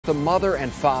the mother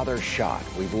and father shot.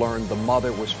 We've learned the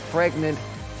mother was pregnant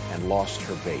and lost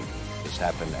her baby. This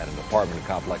happened at an apartment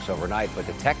complex overnight, but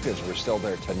detectives were still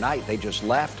there tonight. They just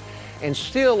left and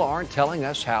still aren't telling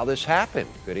us how this happened.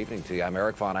 Good evening to you. I'm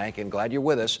Eric Von Anken. Glad you're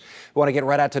with us. We want to get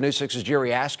right out to News 6's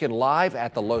Jerry Askin live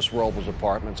at the Los Robles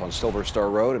Apartments on Silver Star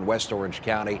Road in West Orange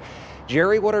County.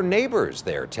 Jerry, what are neighbors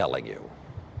there telling you?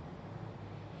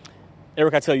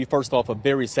 Eric, I tell you, first off, a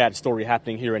very sad story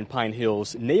happening here in Pine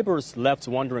Hills. Neighbors left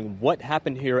wondering what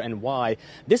happened here and why.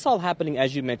 This all happening,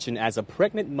 as you mentioned, as a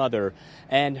pregnant mother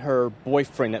and her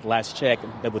boyfriend at last check,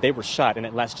 they were shot and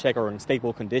at last check are in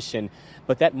stable condition.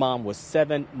 But that mom was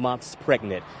 7 months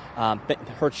pregnant.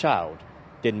 Her child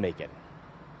didn't make it.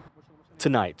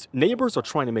 Tonight, neighbors are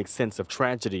trying to make sense of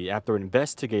tragedy after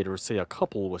investigators say a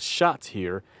couple was shot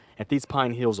here at these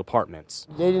Pine Hills apartments.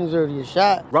 They didn't deserve to get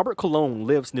shot. Robert Colon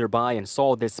lives nearby and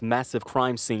saw this massive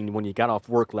crime scene when he got off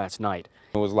work last night.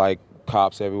 It was like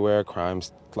cops everywhere, crime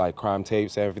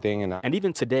tapes, everything. And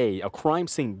even today, a crime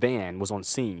scene van was on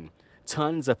scene.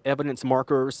 Tons of evidence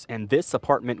markers, and this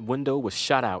apartment window was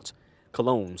shot out.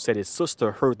 Colon said his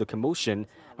sister heard the commotion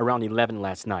around 11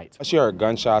 last night. She heard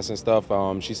gunshots and stuff.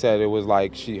 She said it was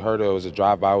like she heard it was a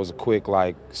drive-by. It was a quick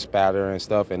spatter and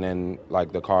stuff, and then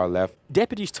the car left.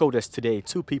 Deputies told us today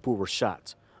 2 people were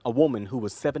shot, a woman who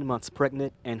was 7 months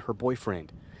pregnant and her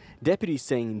boyfriend. Deputies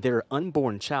saying their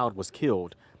unborn child was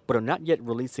killed, but are not yet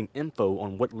releasing info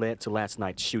on what led to last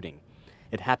night's shooting.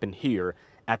 It happened here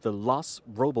at the Los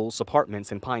Robles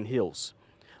Apartments in Pine Hills.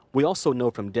 We also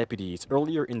know from deputies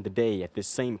earlier in the day at this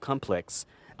same complex,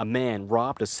 a man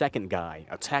robbed a second guy,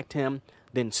 attacked him,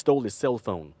 then stole his cell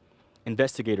phone.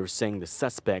 Investigators saying the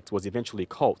suspect was eventually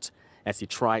caught as he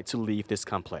tried to leave this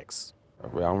complex. I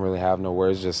don't really have no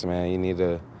words, just, man, you need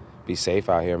to be safe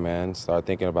out here, man. Start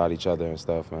thinking about each other and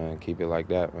stuff, man. Keep it like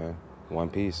that, man. One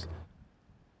piece.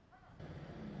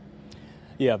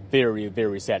 Yeah, very,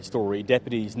 very sad story.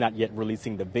 Deputies not yet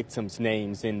releasing the victims'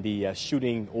 names in the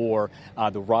shooting or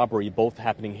the robbery, both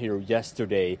happening here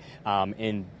yesterday.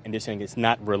 And they're saying it's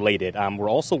not related. We're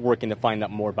also working to find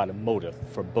out more about a motive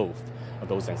for both of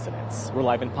those incidents. We're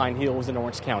live in Pine Hills in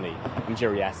Orange County. I'm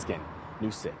Jerry Askin,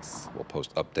 News 6. We'll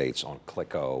post updates on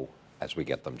Click O as we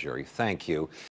get them, Jerry. Thank you.